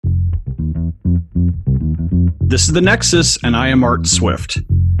This is The Nexus, and I am Art Swift.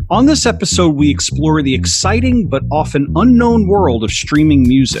 On this episode, we explore the exciting but often unknown world of streaming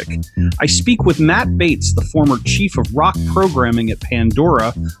music. I speak with Matt Bates, the former chief of rock programming at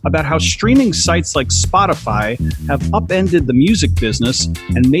Pandora, about how streaming sites like Spotify have upended the music business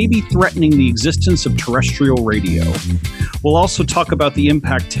and may be threatening the existence of terrestrial radio. We'll also talk about the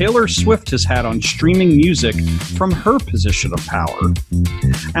impact Taylor Swift has had on streaming music from her position of power.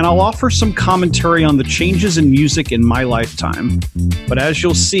 And I'll offer some commentary on the changes in music in my lifetime. But as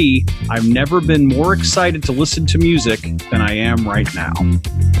you'll see, I've never been more excited to listen to music than I am right now.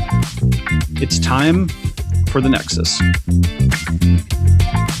 It's time for The Nexus.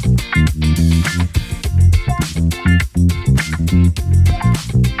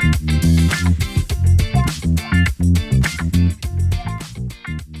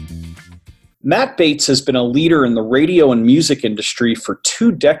 Matt Bates has been a leader in the radio and music industry for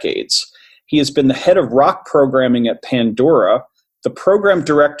 2 decades. He has been the head of rock programming at Pandora, the program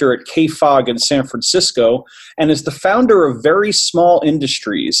director at KFOG in San Francisco, and is the founder of Very Small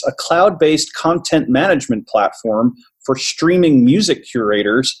Industries, a cloud-based content management platform for streaming music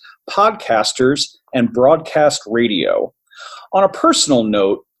curators, podcasters, and broadcast radio. On a personal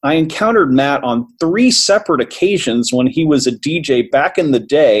note, I encountered Matt on 3 separate occasions when he was a DJ back in the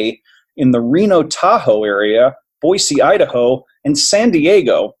day in the Reno, Tahoe area, Boise, Idaho, and San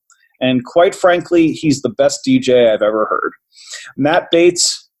Diego. And quite frankly, he's the best DJ I've ever heard. Matt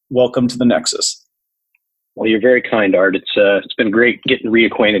Bates, welcome to The Nexus. Well, you're very kind, Art. It's been great getting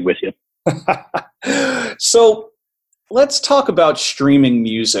reacquainted with you. So let's talk about streaming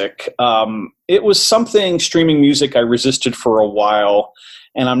music. It was something, streaming music, I resisted for a while,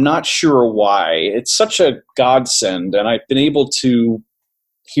 and I'm not sure why. It's such a godsend, and I've been able to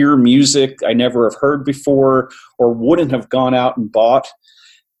hear music I never have heard before or wouldn't have gone out and bought.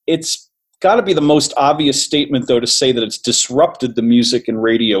 It's got to be the most obvious statement, though, to say that it's disrupted the music and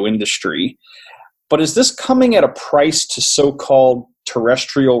radio industry. But is this coming at a price to so-called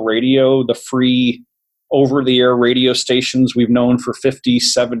terrestrial radio, the free over-the-air radio stations we've known for 50,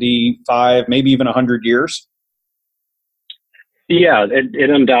 75, maybe even 100 years? Yeah, it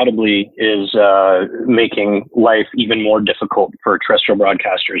undoubtedly is making life even more difficult for terrestrial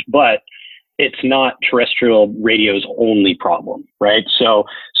broadcasters, but it's not terrestrial radio's only problem, right? So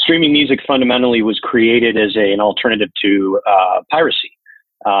streaming music fundamentally was created as an alternative to piracy,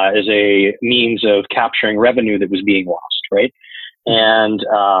 as a means of capturing revenue that was being lost, right? And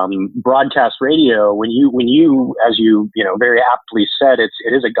broadcast radio, when you as you very aptly said, it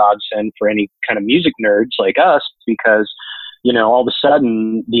is a godsend for any kind of music nerds like us, because all of a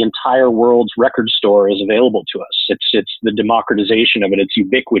sudden the entire world's record store is available to us. It's the democratization of it. It's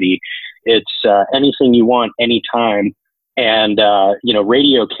ubiquity. It's anything you want, anytime. And,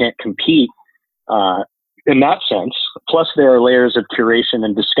 radio can't compete in that sense. Plus, there are layers of curation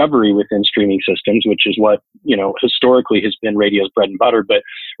and discovery within streaming systems, which is what, historically has been radio's bread and butter. But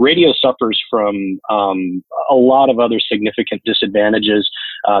radio suffers from a lot of other significant disadvantages.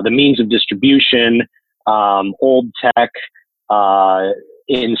 The means of distribution, old tech,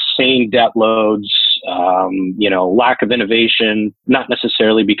 insane debt loads, lack of innovation, not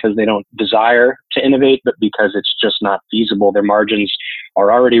necessarily because they don't desire to innovate, but because it's just not feasible. Their margins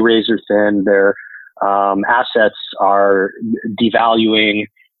are already razor thin. Their assets are devaluing,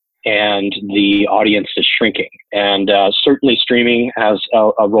 and the audience is shrinking. And certainly streaming has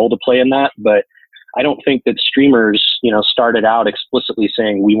a role to play in that, but I don't think that streamers, started out explicitly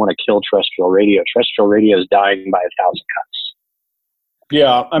saying, we want to kill terrestrial radio. Terrestrial radio is dying by 1,000 cuts.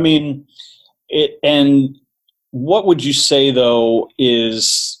 Yeah, I mean, and what would you say, though,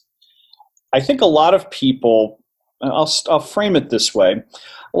 is I think a lot of people, I'll frame it this way.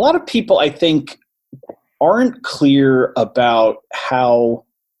 A lot of people, I think, aren't clear about how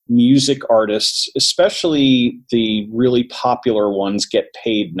music artists, especially the really popular ones, get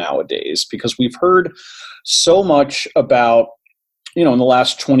paid nowadays, because we've heard so much about, in the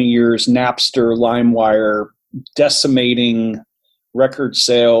last 20 years, Napster, LimeWire decimating record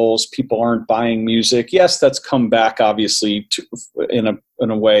sales. People aren't buying music. Yes, that's come back, obviously, in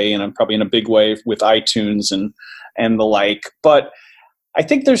a way, and probably in a big way with iTunes and the like. But I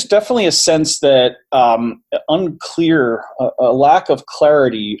think there's definitely a sense that unclear, a lack of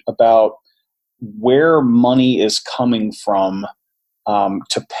clarity about where money is coming from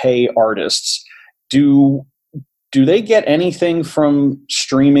to pay artists. Do they get anything from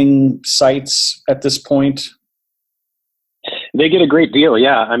streaming sites at this point? They get a great deal,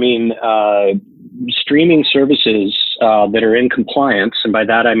 yeah. I mean, streaming services that are in compliance, and by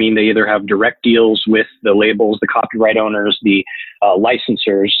that I mean they either have direct deals with the labels, the copyright owners, the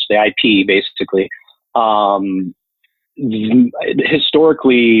licensors, the IP basically,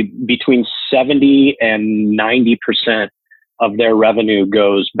 Historically, between 70 and 90% of their revenue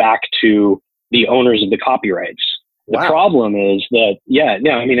goes back to the owners of the copyrights. Wow. The problem is that,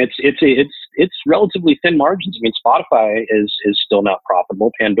 I mean, it's relatively thin margins. I mean, Spotify is still not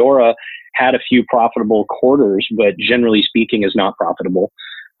profitable. Pandora had a few profitable quarters, but generally speaking is not profitable.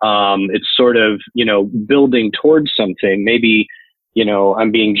 It's sort of, building towards something. Maybe,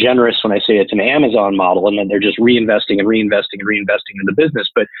 I'm being generous when I say it's an Amazon model, and then they're just reinvesting in the business.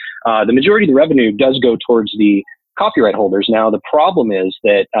 But the majority of the revenue does go towards the copyright holders. Now, the problem is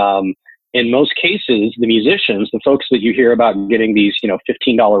that in most cases, the musicians, the folks that you hear about getting these,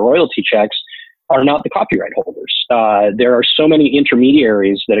 $15 royalty checks, are not the copyright holders. There are so many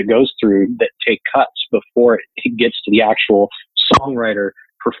intermediaries that it goes through that take cuts before it gets to the actual songwriter,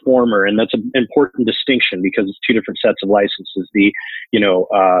 performer, and that's an important distinction because it's two different sets of licenses. The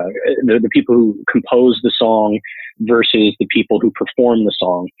people who compose the song versus the people who perform the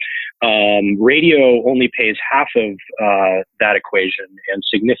song. Radio only pays half of that equation and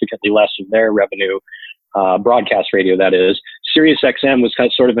significantly less of their revenue. Broadcast radio, that is. Sirius XM was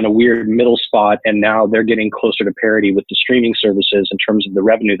sort of in a weird middle spot, and now they're getting closer to parity with the streaming services in terms of the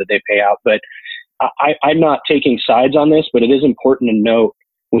revenue that they pay out. But I'm not taking sides on this, but it is important to note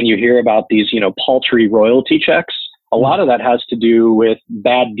when you hear about these, paltry royalty checks, a lot of that has to do with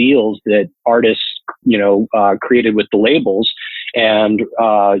bad deals that artists, created with the labels, and,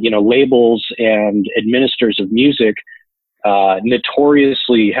 labels and administrators of music,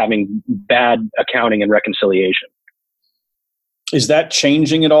 notoriously having bad accounting and reconciliation. Is that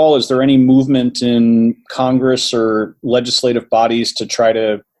changing at all? Is there any movement in Congress or legislative bodies to try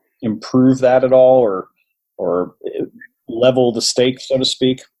to improve that at all, or level the stakes, so to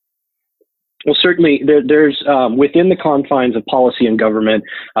speak? Well, certainly there's within the confines of policy and government,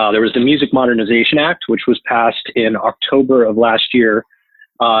 there was the Music Modernization Act, which was passed in October of last year.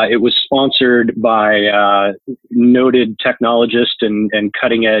 It was sponsored by noted technologist and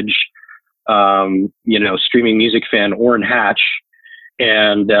cutting edge, streaming music fan Orrin Hatch,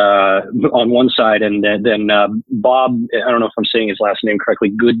 and on one side, and then Bob, I don't know if I'm saying his last name correctly,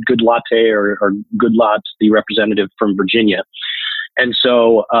 Good Latte or Goodlot, the representative from Virginia. And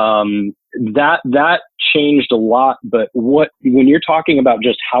so that changed a lot. But when you're talking about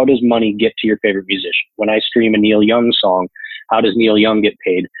just how does money get to your favorite musician? When I stream a Neil Young song, how does Neil Young get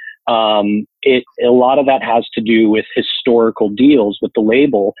paid? A lot of that has to do with historical deals with the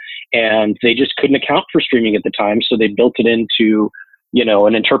label, and they just couldn't account for streaming at the time, so they built it into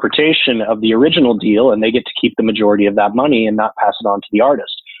an interpretation of the original deal, and they get to keep the majority of that money and not pass it on to the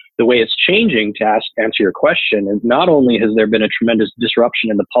artist. The way it's changing, to answer your question, is not only has there been a tremendous disruption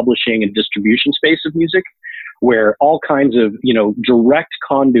in the publishing and distribution space of music, where all kinds of, direct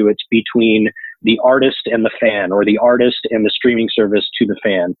conduits between the artist and the fan, or the artist and the streaming service to the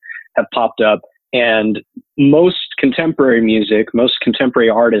fan, have popped up. And most contemporary music, most contemporary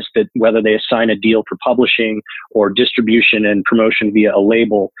artists, that whether they sign a deal for publishing or distribution and promotion via a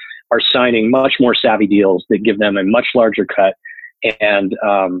label, are signing much more savvy deals that give them a much larger cut. And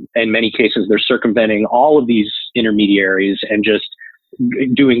in many cases, they're circumventing all of these intermediaries and just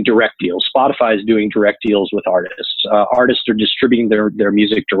doing direct deals. Spotify is doing direct deals with artists. Artists are distributing their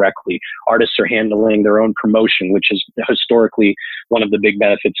music directly. Artists are handling their own promotion, which is historically one of the big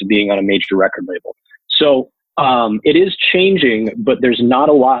benefits of being on a major record label. So it is changing, but there's not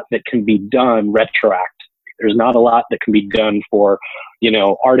a lot that can be done retroactively. There's not a lot that can be done for,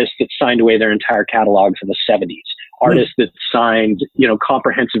 artists that signed away their entire catalogs in the 70s, artists that signed,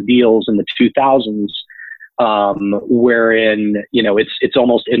 comprehensive deals in the 2000s, wherein, it's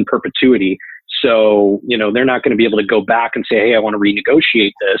almost in perpetuity. So, they're not going to be able to go back and say, hey, I want to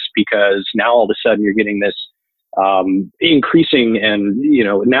renegotiate this, because now all of a sudden you're getting this increasing. And,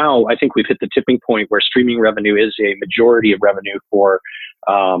 now I think we've hit the tipping point where streaming revenue is a majority of revenue for,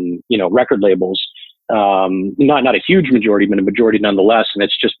 record labels. Not a huge majority, but a majority nonetheless. And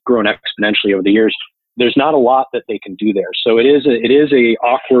it's just grown exponentially over the years. There's not a lot that they can do there. So it is a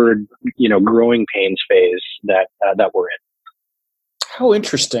awkward, growing pains phase that we're in. How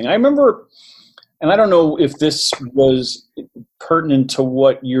interesting. I remember, and I don't know if this was pertinent to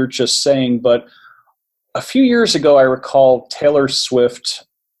what you're just saying, but a few years ago, I recall Taylor Swift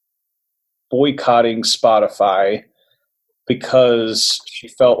boycotting Spotify because she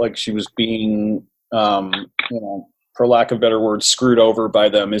felt like she was being, for lack of better words, screwed over by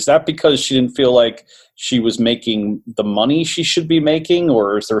them. Is that because she didn't feel like she was making the money she should be making,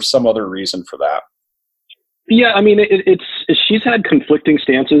 or is there some other reason for that? Yeah, I mean, she's had conflicting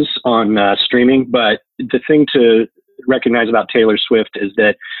stances on streaming, but the thing to recognize about Taylor Swift is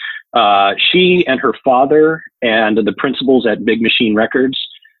that She and her father and the principals at Big Machine Records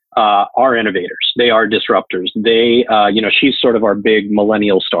are innovators. They are disruptors. They, she's sort of our big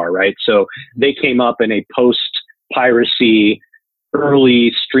millennial star, right? So they came up in a post-piracy,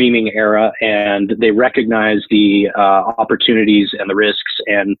 early streaming era, and they recognize the opportunities and the risks.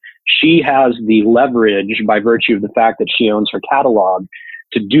 And she has the leverage by virtue of the fact that she owns her catalog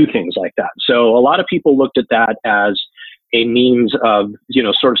to do things like that. So a lot of people looked at that as a means of,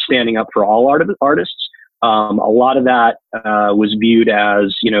 sort of standing up for all artists. A lot of that was viewed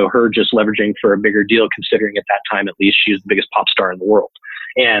as, her just leveraging for a bigger deal, considering at that time, at least, she is the biggest pop star in the world.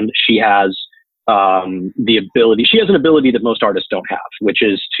 And she has an ability that most artists don't have, which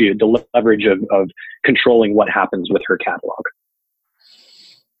is the leverage of controlling what happens with her catalog.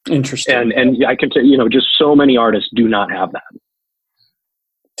 Interesting. And I can tell just so many artists do not have that.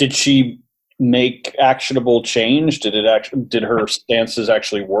 Did she make actionable change? Did her stances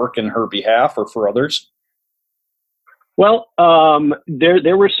actually work in her behalf or for others? Well,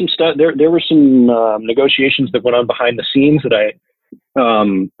 there were some negotiations that went on behind the scenes that I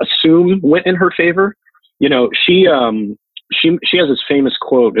assume went in her favor. She has this famous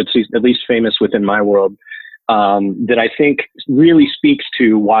quote. It's at least famous within my world, that I think really speaks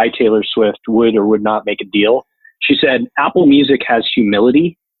to why Taylor Swift would or would not make a deal. She said, "Apple Music has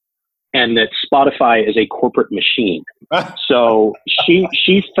humility, and that Spotify is a corporate machine." So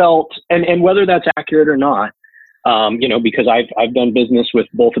she felt, and whether that's accurate or not, because I've done business with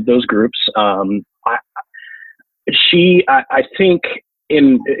both of those groups. I think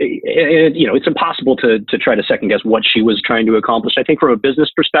it's impossible to try to second guess what she was trying to accomplish. I think from a business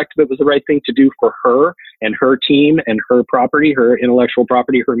perspective, it was the right thing to do for her and her team and her property, her intellectual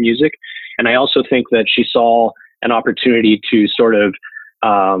property, her music. And I also think that she saw an opportunity to sort of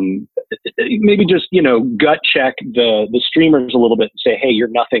maybe just, gut check the streamers a little bit and say, hey, you're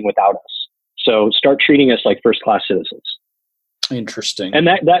nothing without us. So start treating us like first-class citizens. Interesting. And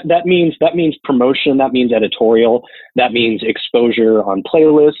that means promotion. That means editorial. That means exposure on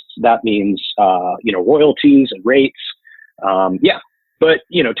playlists. That means, royalties and rates. But,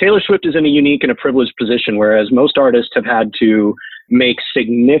 Taylor Swift is in a unique and a privileged position, whereas most artists have had to make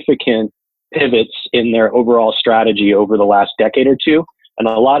significant pivots in their overall strategy over the last decade or two. And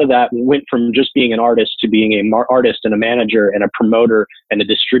a lot of that went from just being an artist to being an artist and a manager and a promoter and a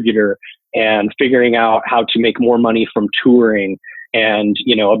distributor, and figuring out how to make more money from touring. And,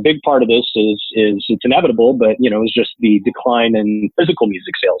 a big part of this is it's inevitable, but, it's just the decline in physical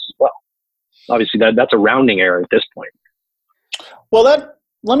music sales as well. Obviously that's a rounding error at this point. Well, I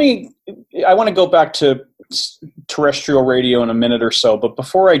want to go back to terrestrial radio in a minute or so, but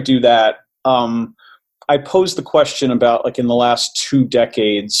before I do that, I posed the question about, like, in the last 2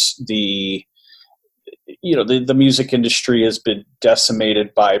 decades, the music industry has been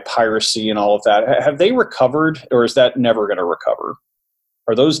decimated by piracy and all of that. Have they recovered, or is that never going to recover?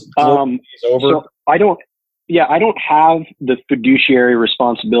 Are those days over? So I don't have the fiduciary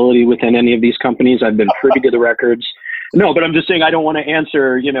responsibility within any of these companies. I've been privy to the records. No, but I'm just saying I don't want to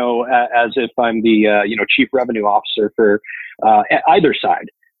answer, as if I'm the, chief revenue officer for either side.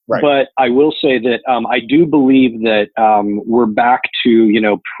 Right. But I will say that I do believe that we're back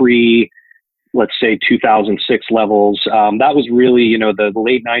to, let's say 2006 levels. That was really, the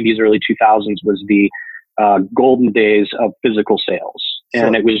late 90s, early 2000s was the golden days of physical sales. Sure.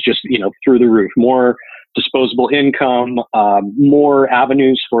 And it was just, through the roof. More disposable income, more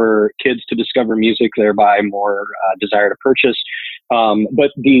avenues for kids to discover music, thereby more desire to purchase.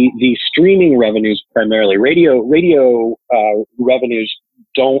 But the streaming revenues, primarily radio revenues,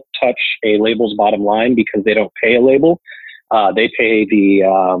 don't touch a label's bottom line because they don't pay a label. They pay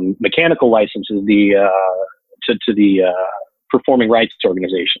the mechanical licenses to the performing rights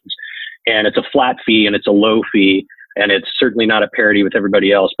organizations, and it's a flat fee and it's a low fee, and it's certainly not at parity with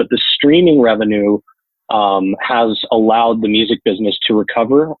everybody else. But the streaming revenue has allowed the music business to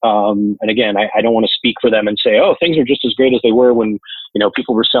recover. And again, I don't want to speak for them and say, oh, things are just as great as they were when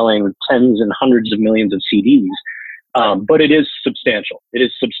people were selling tens and hundreds of millions of CDs. But it is substantial. It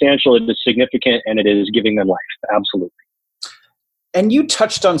is substantial. It is significant, and it is giving them life. Absolutely. And you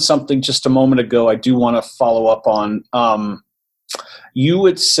touched on something just a moment ago I do want to follow up on. You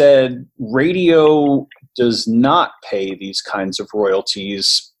had said radio does not pay these kinds of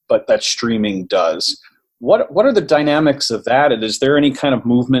royalties, but that streaming does. What are the dynamics of that? And is there any kind of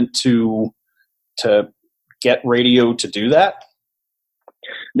movement to get radio to do that?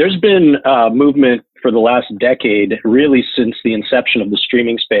 There's been movement for the last decade, really since the inception of the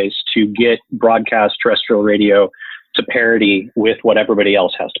streaming space, to get broadcast terrestrial radio to parity with what everybody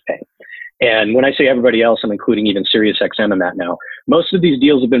else has to pay. And when I say everybody else, I'm including even SiriusXM in that now. Most of these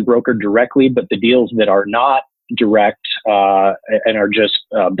deals have been brokered directly, but the deals that are not direct and are just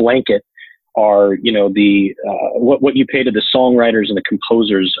blanket are, what you pay to the songwriters and the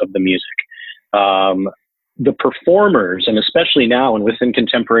composers of the music. The performers, and especially now and within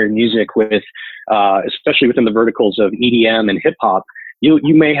contemporary music, with especially within the verticals of EDM and hip hop,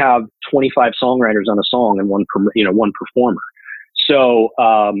 you may have 25 songwriters on a song and one performer. So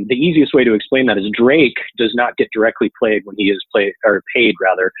the easiest way to explain that is Drake does not get directly paid when he is played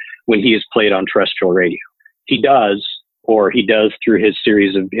on terrestrial radio. He does through his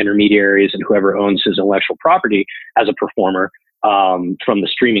series of intermediaries and whoever owns his intellectual property as a performer from the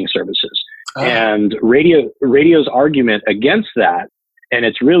streaming services. And radio's argument against that, and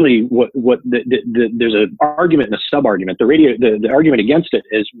it's really there's an argument and a sub-argument. The argument against it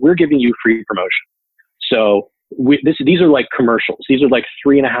is we're giving you free promotion. So these are like commercials. These are like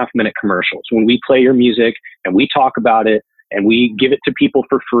 3.5-minute commercials. When we play your music and we talk about it and we give it to people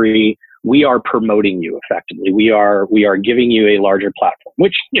for free, we are promoting you effectively. We are giving you a larger platform,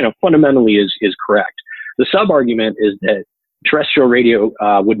 which, fundamentally is correct. The sub-argument is that terrestrial radio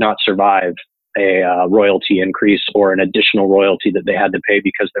would not survive a royalty increase or an additional royalty that they had to pay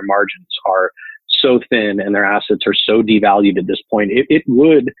because their margins are so thin and their assets are so devalued at this point. It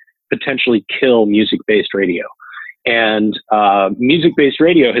would potentially kill music-based radio. And music-based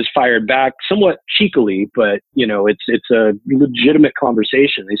radio has fired back somewhat cheekily, but it's a legitimate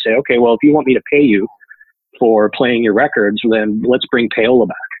conversation. They say, okay, well, if you want me to pay you for playing your records, then let's bring payola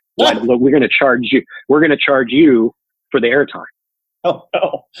back. We're going to charge you. We're going to charge you for the airtime. Oh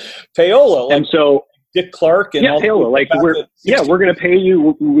no, payola. Like, and so Dick Clark and payola. Like we're going to pay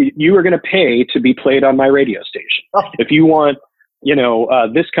you. You are going to pay to be played on my radio station. Oh. If you want,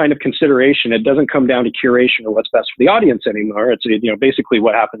 this kind of consideration, it doesn't come down to curation or what's best for the audience anymore. It's basically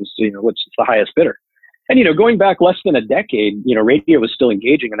what happens to what's the highest bidder. And going back less than a decade, radio was still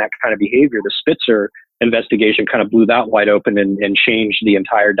engaging in that kind of behavior. The Spitzer investigation kind of blew that wide open and changed the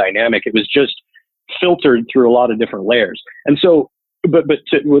entire dynamic. It was just filtered through a lot of different layers. And so,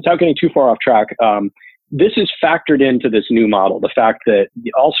 without getting too far off track, this is factored into this new model. The fact that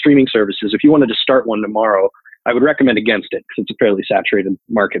all streaming services, if you wanted to start one tomorrow, I would recommend against it because it's a fairly saturated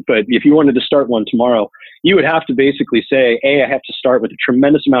market. But if you wanted to start one tomorrow, you would have to basically say, A, I have to start with a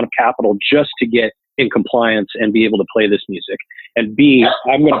tremendous amount of capital just to get in compliance and be able to play this music. And B,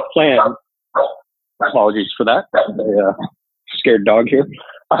 I'm going to plan. Apologies for that. Scared dog here.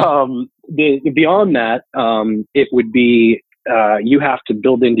 Beyond that, it would be you have to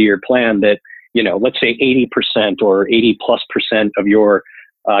build into your plan that, let's say 80% or 80+% of your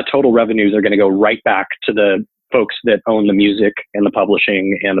total revenues are going to go right back to the folks that own the music and the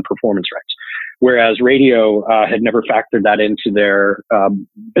publishing and the performance rights. Whereas radio had never factored that into their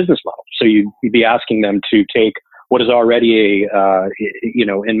business model. So you'd be asking them to take what is already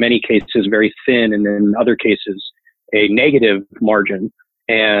in many cases very thin, and in other cases a negative margin,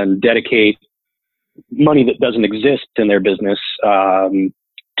 and dedicate money that doesn't exist in their business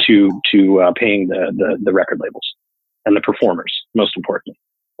to paying the record labels and the performers, most importantly.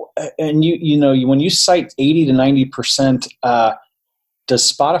 And when you cite 80 to 90%,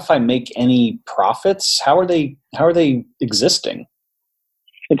 does Spotify make any profits? How are they existing?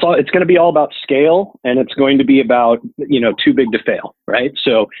 It's going to be all about scale, and it's going to be about, too big to fail, right?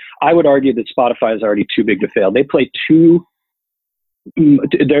 So I would argue that Spotify is already too big to fail. They play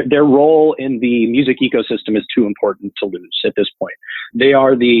their role in the music ecosystem is too important to lose at this point. They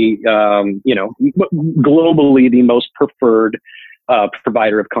are the, globally the most preferred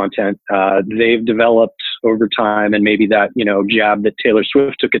provider of content. They've developed over time, and maybe that, jab that Taylor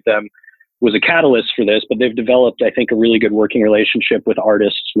Swift took at them was a catalyst for this, but they've developed, I think, a really good working relationship with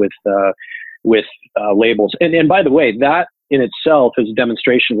artists, with labels. And by the way, that in itself is a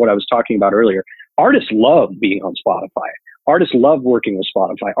demonstration of what I was talking about earlier. Artists love being on Spotify. Artists love working with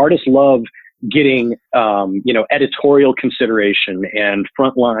Spotify. Artists love getting, editorial consideration and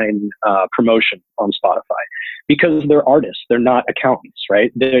frontline promotion on Spotify because they're artists. They're not accountants,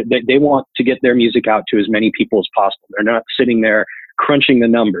 right? They want to get their music out to as many people as possible. They're not sitting there crunching the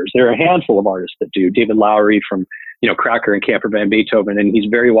numbers. There are a handful of artists that do. David Lowery from, Cracker and Camper Van Beethoven, and he's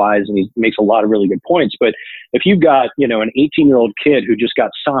very wise and he makes a lot of really good points. But if you've got, an 18-year-old kid who just got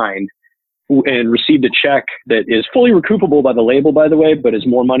signed and received a check that is fully recoupable by the label, by the way, but is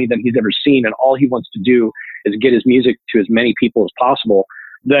more money than he's ever seen, and all he wants to do is get his music to as many people as possible,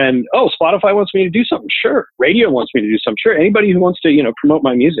 then, Spotify wants me to do something. Sure. Radio wants me to do something. Sure. Anybody who wants to, promote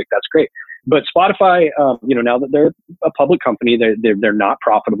my music, that's great. But Spotify, now that they're a public company, they're not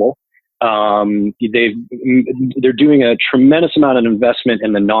profitable. They're doing a tremendous amount of investment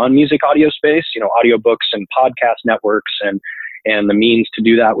in the non-music audio space, audiobooks and podcast networks and the means to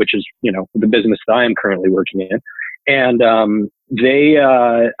do that, which is, the business that I am currently working in. And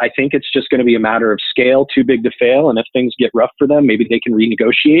I think it's just going to be a matter of scale, too big to fail. And if things get rough for them, maybe they can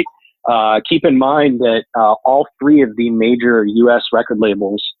renegotiate. Keep in mind that all three of the major U.S. record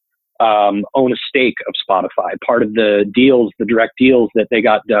labels own a stake of Spotify. Part of the deals, the direct deals that they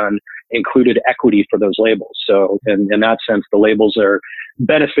got done, included equity for those labels. So in that sense, the labels are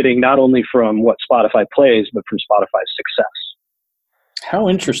benefiting not only from what Spotify plays, but from Spotify's success. How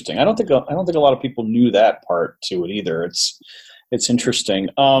interesting! I don't think a lot of people knew that part to it either. It's interesting.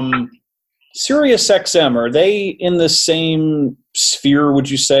 Sirius XM, are they in the same sphere, would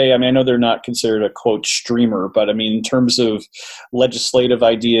you say? I mean, I know they're not considered a quote streamer, but I mean, in terms of legislative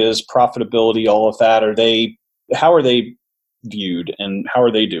ideas, profitability, all of that, how are they viewed and how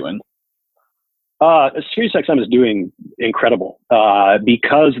are they doing? Sirius XM is doing incredible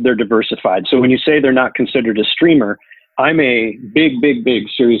because they're diversified. So when you say they're not considered a streamer, I'm a big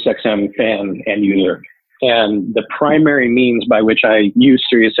Sirius XM fan and user. And the primary means by which I use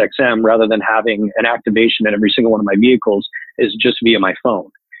Sirius XM rather than having an activation in every single one of my vehicles is just via my phone.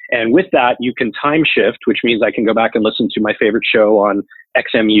 And with that, you can time shift, which means I can go back and listen to my favorite show on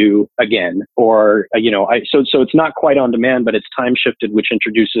XMU again, or, so it's not quite on demand, but it's time shifted, which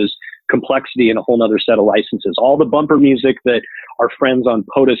introduces complexity and a whole nother set of licenses. All the bumper music that our friends on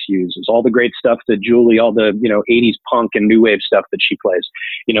POTUS uses, all the great stuff that Julie, all the, 80s punk and new wave stuff that she plays,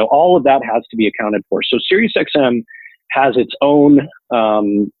 all of that has to be accounted for. So SiriusXM has its own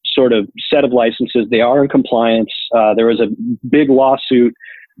sort of set of licenses. They are in compliance. There was a big lawsuit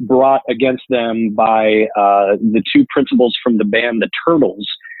brought against them by the two principals from the band, the Turtles,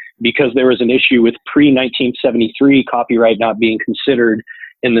 because there was an issue with pre-1973 copyright not being considered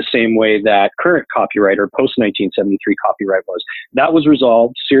in the same way that current copyright or post-1973 copyright was. That was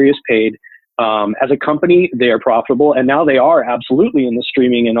resolved. Sirius paid. As a company, they are profitable, and now they are absolutely in the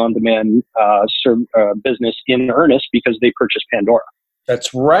streaming and on-demand business in earnest because they purchased Pandora.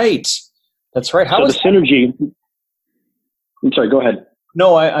 That's right. How is the synergy? I'm sorry, go ahead.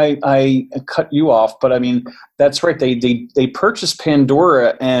 No, I cut you off, but I mean, that's right. They purchased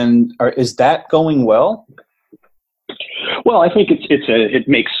Pandora, and is that going well? Well, I think it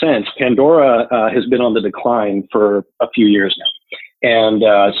makes sense. Pandora has been on the decline for a few years now, and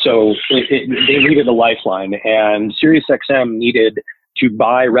so they needed a lifeline, and SiriusXM needed to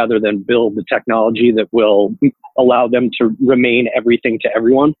buy rather than build the technology that will allow them to remain everything to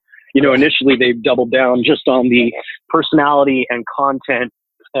everyone. Initially they doubled down just on the personality and content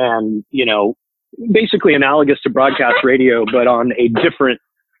and, basically analogous to broadcast radio, but on a different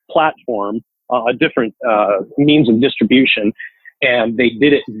platform, a different means of distribution. And they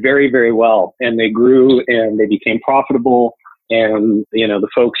did it very, very well. And they grew and they became profitable. And, the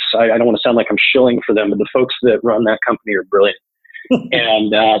folks, I don't want to sound like I'm shilling for them, but the folks that run that company are brilliant.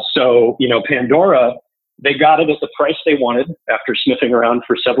 And so, Pandora, they got it at the price they wanted after sniffing around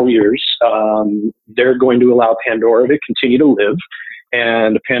for several years. They're going to allow Pandora to continue to live.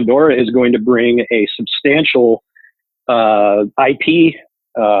 And Pandora is going to bring a substantial IP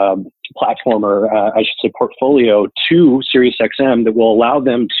platform, or I should say portfolio, to SiriusXM that will allow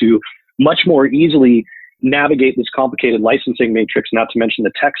them to much more easily navigate this complicated licensing matrix, not to mention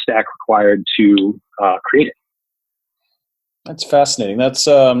the tech stack required to create it. That's fascinating. That's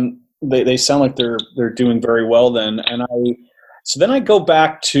they sound like they're doing very well then. And I go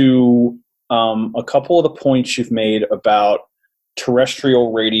back to a couple of the points you've made about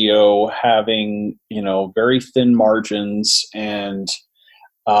terrestrial radio having, very thin margins and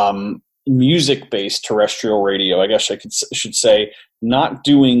music-based terrestrial radio, I guess I should say, not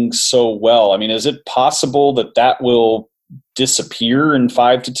doing so well. I mean, is it possible that will disappear in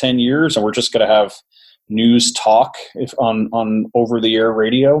 5 to 10 years and we're just going to have news talk on over-the-air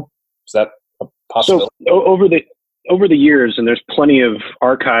radio? Is that a possibility? So over the years, and there's plenty of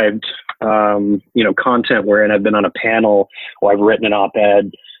archived, content wherein I've been on a panel or I've written an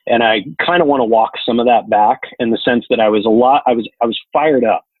op-ed, and I kind of want to walk some of that back in the sense that I was fired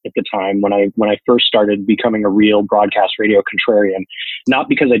up at the time when I first started becoming a real broadcast radio contrarian, not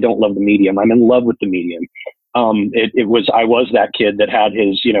because I don't love the medium. I'm in love with the medium. I was that kid that had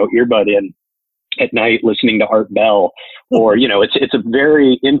his, earbud in at night listening to Art Bell, or, it's a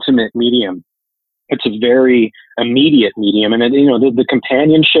very intimate medium. It's a very immediate medium. And, the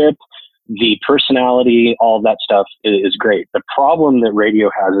companionship, the personality, all of that stuff is great. The problem that radio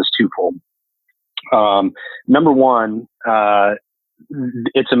has is twofold. Number one,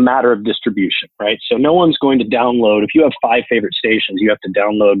 it's a matter of distribution, right? So no one's going to download. If you have 5 favorite stations, you have to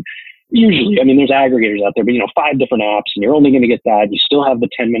download, Usually, I mean, there's aggregators out there, but 5 different apps, and you're only going to get that. You still have the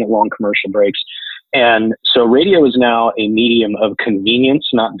 10-minute long commercial breaks. And so radio is now a medium of convenience,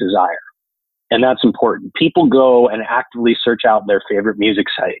 not desire. And that's important. People go and actively search out their favorite music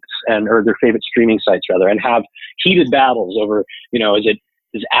sites or their favorite streaming sites rather, and have heated battles over,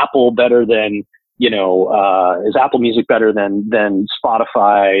 is Apple better than, is Apple Music better than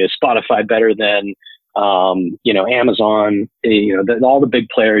Spotify? Is Spotify better than, Amazon? All the big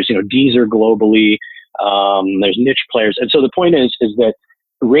players, Deezer globally. There's niche players. And so the point is that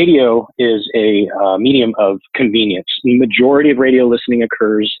radio is a medium of convenience. The majority of radio listening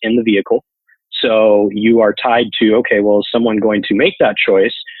occurs in the vehicle. So you are tied to, okay, well, is someone going to make that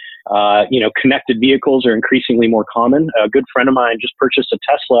choice? Connected vehicles are increasingly more common. A good friend of mine just purchased a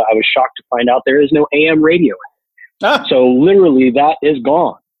Tesla. I was shocked to find out there is no AM radio. So literally that is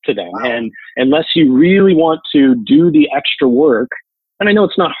gone to them. Wow. And unless you really want to do the extra work, and I know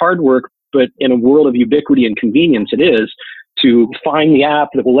it's not hard work, but in a world of ubiquity and convenience, it is, to find the app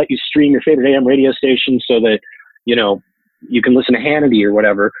that will let you stream your favorite AM radio station so that, you can listen to Hannity or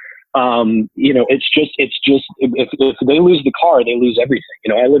whatever. It's just if they lose the car, they lose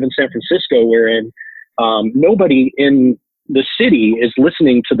everything. I live in San Francisco, wherein nobody in the city is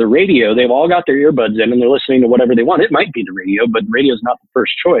listening to the radio. They've all got their earbuds in and they're listening to whatever they want. It might be the radio, but radio is not the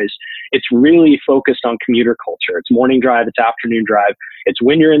first choice. It's really focused on commuter culture. It's morning drive, it's afternoon drive. It's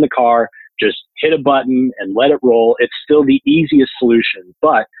when you're in the car, just hit a button and let it roll. It's still the easiest solution,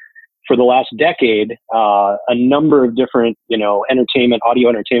 but for the last decade, a number of different, audio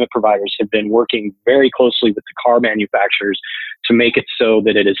entertainment providers have been working very closely with the car manufacturers to make it so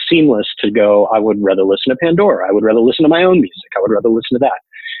that it is seamless to go, I would rather listen to Pandora. I would rather listen to my own music. I would rather listen to that.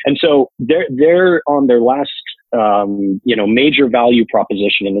 And so they're on their last, major value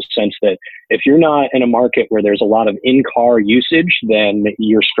proposition, in the sense that if you're not in a market where there's a lot of in-car usage, then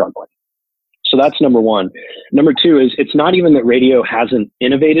you're struggling. So that's number one. Number two is, it's not even that radio hasn't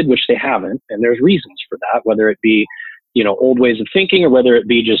innovated, which they haven't. And there's reasons for that, whether it be, old ways of thinking, or whether it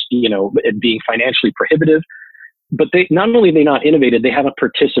be just, it being financially prohibitive. But not only have they not innovated, they haven't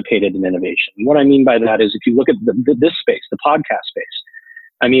participated in innovation. And what I mean by that is, if you look at this space, the podcast space,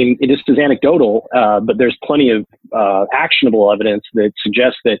 I mean, it is anecdotal, but there's plenty of actionable evidence that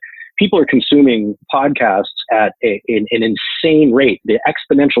suggests that people are consuming podcasts at an insane rate. The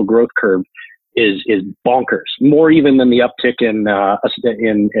exponential growth curve is bonkers, more even than the uptick in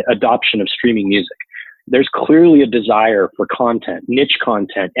adoption of streaming music. There's clearly a desire for content, niche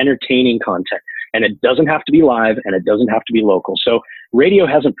content, entertaining content, and it doesn't have to be live and it doesn't have to be local. So radio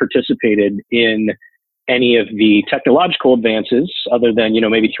hasn't participated in any of the technological advances, other than,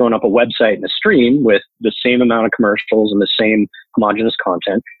 maybe throwing up a website and a stream with the same amount of commercials and the same homogeneous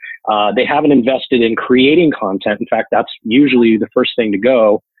content. They haven't invested in creating content. In fact, that's usually the first thing to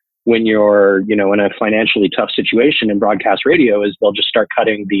go when you're, in a financially tough situation in broadcast radio, is they'll just start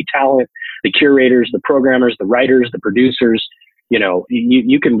cutting the talent, the curators, the programmers, the writers, the producers.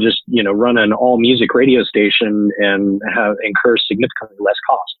 You can just, run an all music radio station and incur significantly less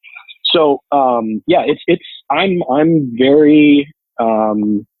cost. So, I'm very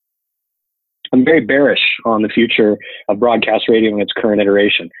bearish on the future of broadcast radio in its current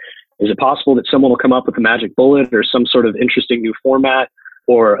iteration. Is it possible that someone will come up with a magic bullet or some sort of interesting new format,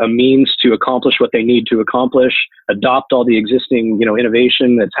 or a means to accomplish what they need to accomplish, adopt all the existing,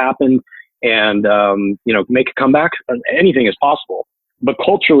 innovation that's happened, and, make a comeback? Anything is possible. But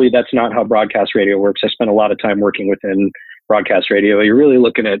culturally, that's not how broadcast radio works. I spent a lot of time working within broadcast radio. You're really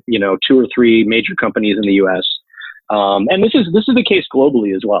looking at, 2 or 3 major companies in the U.S. And this is the case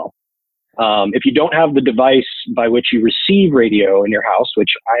globally as well. If you don't have the device by which you receive radio in your house,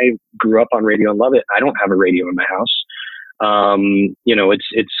 which I grew up on radio and love it, I don't have a radio in my house.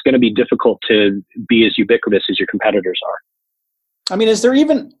 It's going to be difficult to be as ubiquitous as your competitors are. I mean, this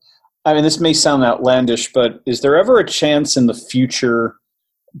may sound outlandish, but is there ever a chance in the future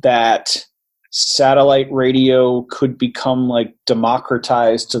that satellite radio could become like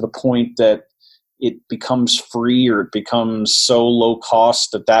democratized to the point that it becomes free, or it becomes so low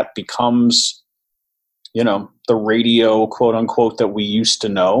cost that becomes, the radio, quote unquote, that we used to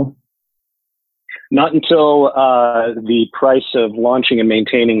know? Not until the price of launching and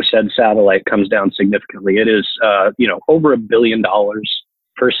maintaining said satellite comes down significantly. It is, over $1 billion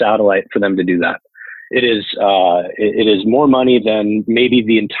per satellite for them to do that. It is more money than maybe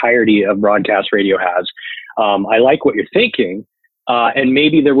the entirety of broadcast radio has. I like what you're thinking, and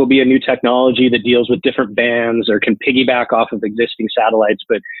maybe there will be a new technology that deals with different bands or can piggyback off of existing satellites.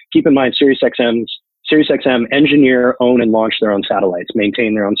 But keep in mind, SiriusXM engineer, own, and launch their own satellites,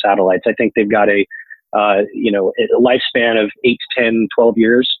 maintain their own satellites. I think they've got a lifespan of 8 to 10, 12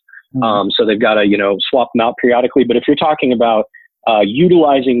 years. So they've got to, swap them out periodically. But if you're talking about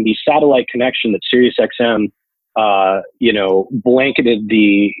utilizing the satellite connection that SiriusXM, blanketed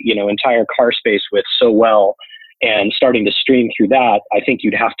the, entire car space with so well, and starting to stream through that, I think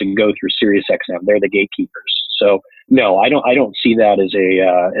you'd have to go through SiriusXM. They're the gatekeepers. So no, I don't see that as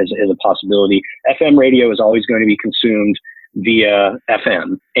a possibility. FM radio is always going to be consumed via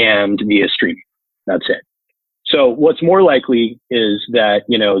FM and via streaming. That's it. So what's more likely is that,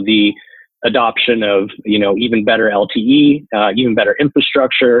 the adoption of, even better LTE, even better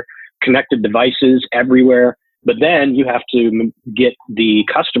infrastructure, connected devices everywhere. But then you have to get the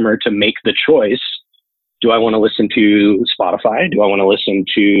customer to make the choice. Do I want to listen to Spotify? Do I want to listen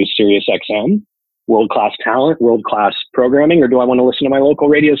to SiriusXM, world-class talent, world-class programming, or do I want to listen to my local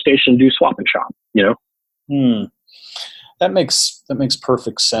radio station, do swap and shop, That makes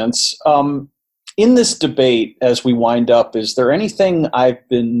perfect sense. In this debate, as we wind up, is there anything I've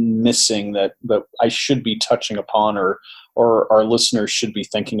been missing that I should be touching upon or our listeners should be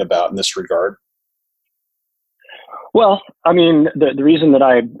thinking about in this regard? Well, I mean, the reason that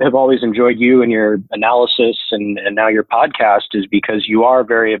I have always enjoyed you and your analysis and now your podcast is because you are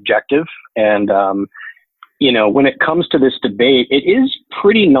very objective. And, when it comes to this debate, it is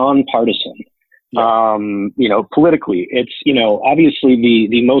pretty nonpartisan. Yeah. Politically, it's, obviously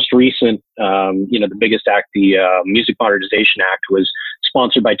the most recent, the biggest act, the Music Modernization Act, was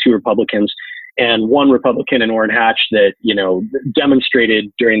sponsored by two Republicans and one Republican in Orrin Hatch that,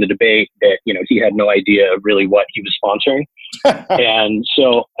 demonstrated during the debate that, he had no idea really what he was sponsoring. And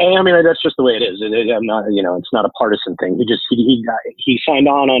so, I mean, that's just the way it is. I'm not, it's not a partisan thing. He signed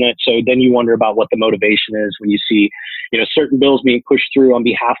on it. So then you wonder about what the motivation is when you see, certain bills being pushed through on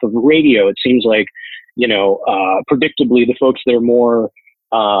behalf of radio. It seems like, predictably, the folks that are more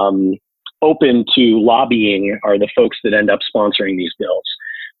open to lobbying are the folks that end up sponsoring these bills.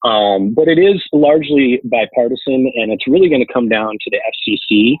 But it is largely bipartisan, and it's really going to come down to the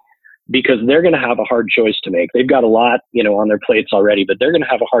FCC because they're going to have a hard choice to make. They've got a lot, on their plates already, but they're going to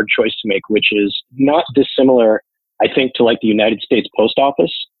have a hard choice to make, which is not dissimilar, I think, to like the United States Post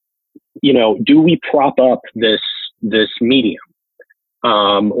Office. Do we prop up this medium,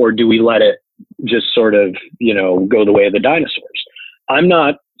 or do we let it just sort of, go the way of the dinosaurs? I'm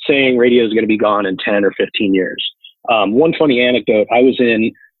not saying radio is going to be gone in 10 or 15 years. One funny anecdote, I was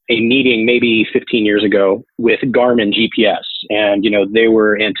in a meeting maybe 15 years ago with Garmin GPS, and, they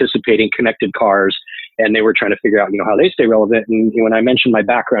were anticipating connected cars, and they were trying to figure out, how they stay relevant. And when I mentioned my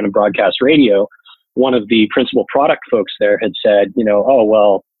background in broadcast radio, one of the principal product folks there had said, oh,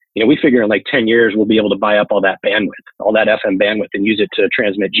 well, we figure in like 10 years, we'll be able to buy up all that bandwidth, all that FM bandwidth, and use it to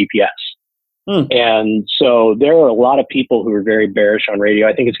transmit GPS. And so there are a lot of people who are very bearish on radio.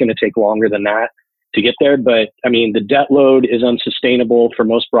 I think it's going to take longer than that to get there. But I mean, the debt load is unsustainable for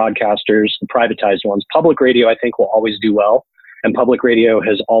most broadcasters, the privatized ones. Public radio, I think, will always do well. And public radio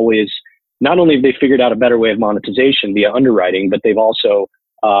has always, not only have they figured out a better way of monetization via underwriting, but they've also,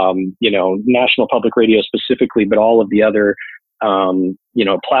 National Public Radio specifically, but all of the other,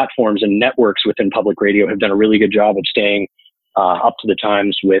 platforms and networks within public radio have done a really good job of staying up to the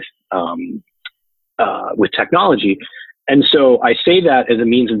times with technology. And so I say that as a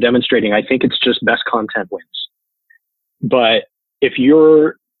means of demonstrating, I think it's just best content wins. But if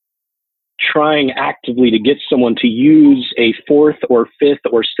you're trying actively to get someone to use a fourth or fifth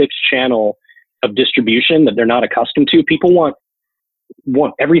or sixth channel of distribution that they're not accustomed to, people want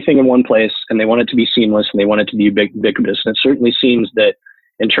everything in one place, and they want it to be seamless, and they want it to be ubiquitous. And it certainly seems that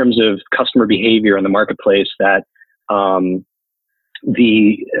in terms of customer behavior in the marketplace, that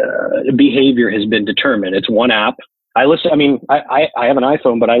the behavior has been determined. It's one app. I have an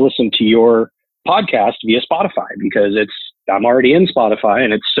iPhone, but I listen to your podcast via Spotify because I'm already in Spotify,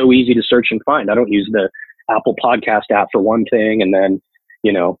 and it's so easy to search and find. I don't use the Apple Podcast app for one thing, and then,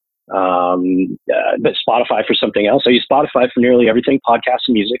 but Spotify for something else. I use Spotify for nearly everything, podcasts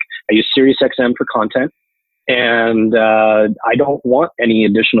and music. I use SiriusXM for content, and I don't want any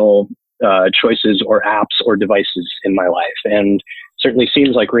additional choices or apps or devices in my life. And certainly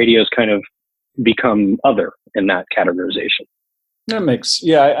seems like radio's kind of become other in that categorization. That makes,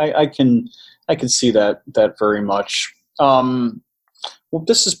 I can see that very much. Well,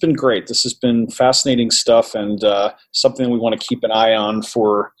 this has been great. This has been fascinating stuff, and something we want to keep an eye on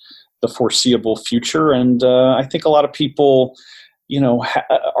for the foreseeable future. And I think a lot of people,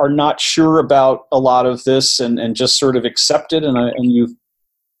 are not sure about a lot of this and just sort of accept it. And you've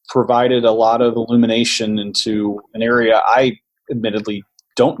provided a lot of illumination into an area I admittedly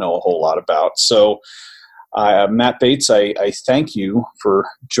don't know a whole lot about. So, Matt Bates, I thank you for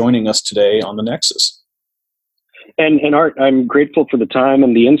joining us today on the Nexus. And Art, I'm grateful for the time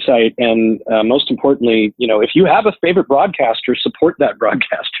and the insight. And most importantly, if you have a favorite broadcaster, support that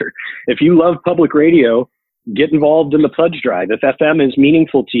broadcaster. If you love public radio, get involved in the pledge drive. If FM is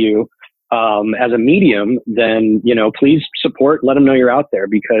meaningful to you as a medium, then, please support, let them know you're out there,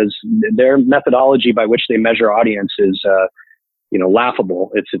 because their methodology by which they measure audience is,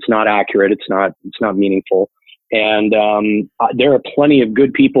 laughable. It's not accurate. It's not meaningful. And there are plenty of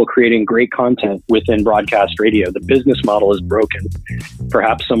good people creating great content within broadcast radio. The business model is broken.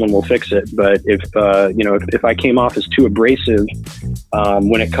 Perhaps someone will fix it. But if I came off as too abrasive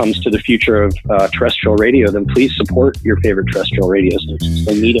when it comes to the future of terrestrial radio, then please support your favorite terrestrial radio stations.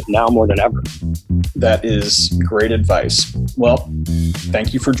 They need it now more than ever. That is great advice. Well,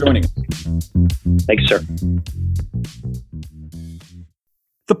 thank you for joining. Thanks, sir.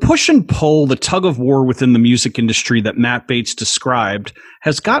 The push and pull, the tug of war within the music industry that Matt Bates described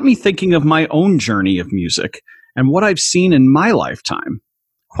has got me thinking of my own journey of music and what I've seen in my lifetime.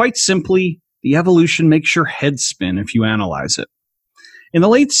 Quite simply, the evolution makes your head spin if you analyze it. In the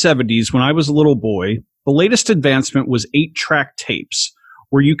late 70s, when I was a little boy, the latest advancement was 8-track tapes,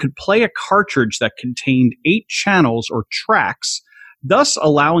 where you could play a cartridge that contained 8 channels or tracks, thus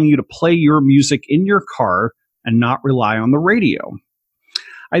allowing you to play your music in your car and not rely on the radio.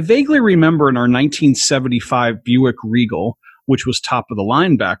 I vaguely remember in our 1975 Buick Regal, which was top of the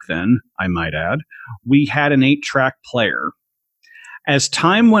line back then, I might add, we had an 8-track player. As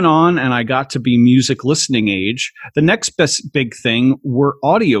time went on and I got to be music listening age, the next best big thing were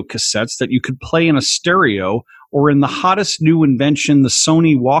audio cassettes that you could play in a stereo or in the hottest new invention, the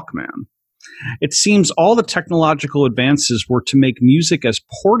Sony Walkman. It seems all the technological advances were to make music as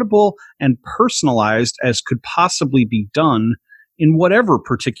portable and personalized as could possibly be done in whatever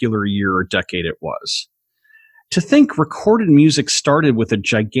particular year or decade it was. To think recorded music started with a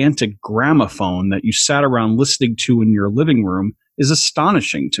gigantic gramophone that you sat around listening to in your living room is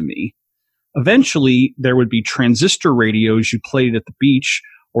astonishing to me. Eventually, there would be transistor radios you played at the beach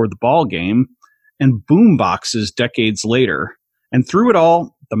or the ball game, and boom boxes decades later. And through it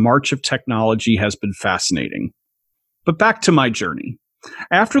all, the march of technology has been fascinating. But back to my journey.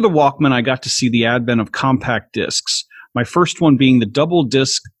 After the Walkman, I got to see the advent of compact discs, my first one being the double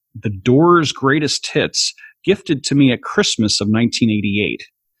disc The Doors' Greatest Hits, gifted to me at Christmas of 1988.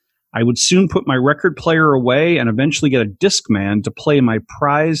 I would soon put my record player away and eventually get a Discman to play my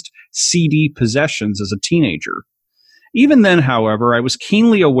prized CD possessions as a teenager. Even then, however, I was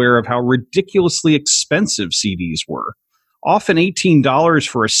keenly aware of how ridiculously expensive CDs were, often $18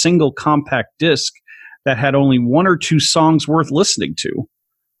 for a single compact disc that had only 1 or 2 songs worth listening to.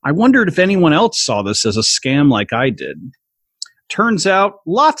 I wondered if anyone else saw this as a scam like I did. Turns out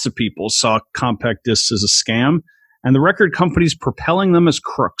lots of people saw compact discs as a scam, and the record companies propelling them as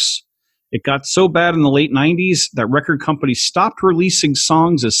crooks. It got so bad in the late 90s that record companies stopped releasing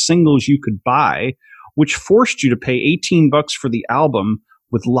songs as singles you could buy, which forced you to pay $18 for the album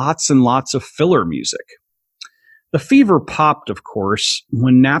with lots and lots of filler music. The fever popped, of course,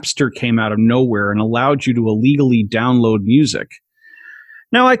 when Napster came out of nowhere and allowed you to illegally download music.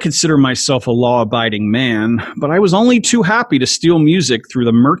 Now, I consider myself a law-abiding man, but I was only too happy to steal music through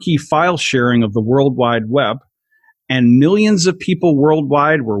the murky file sharing of the World Wide Web, and millions of people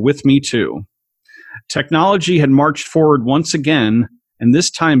worldwide were with me too. Technology had marched forward once again, and this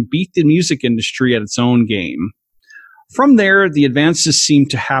time beat the music industry at its own game. From there, the advances seemed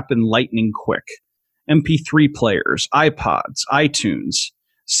to happen lightning quick. MP3 players, iPods, iTunes.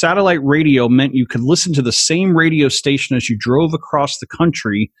 Satellite radio meant you could listen to the same radio station as you drove across the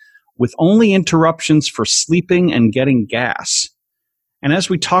country with only interruptions for sleeping and getting gas. And as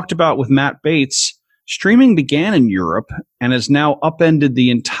we talked about with Matt Bates, streaming began in Europe and has now upended the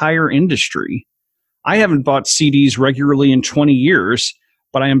entire industry. I haven't bought CDs regularly in 20 years,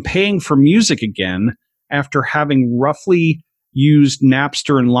 but I am paying for music again after having roughly used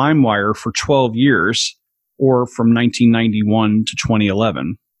Napster and LimeWire for 12 years, or from 1991 to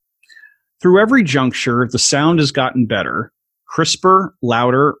 2011. Through every juncture, the sound has gotten better, crisper,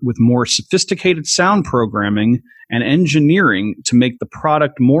 louder, with more sophisticated sound programming and engineering to make the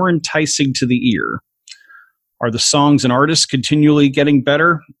product more enticing to the ear. Are the songs and artists continually getting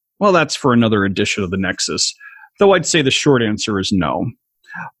better? Well, that's for another edition of the Nexus, though I'd say the short answer is no.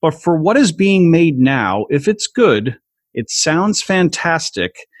 But for what is being made now, if it's good, it sounds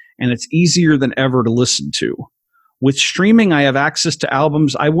fantastic, and it's easier than ever to listen to. With streaming, I have access to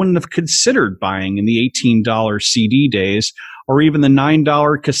albums I wouldn't have considered buying in the $18 CD days or even the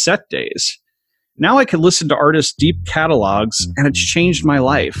 $9 cassette days. Now I can listen to artists' deep catalogs, and it's changed my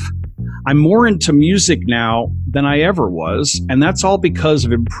life. I'm more into music now than I ever was, and that's all because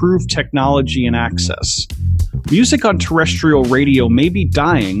of improved technology and access. Music on terrestrial radio may be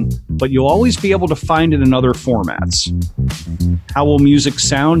dying, but you'll always be able to find it in other formats. How will music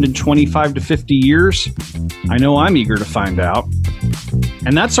sound in 25 to 50 years? I know I'm eager to find out.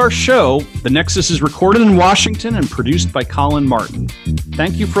 And that's our show. The Nexus is recorded in Washington and produced by Colin Martin.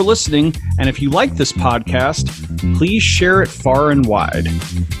 Thank you for listening, and if you like this podcast, please share it far and wide.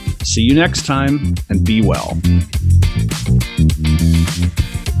 See you next time, and be well.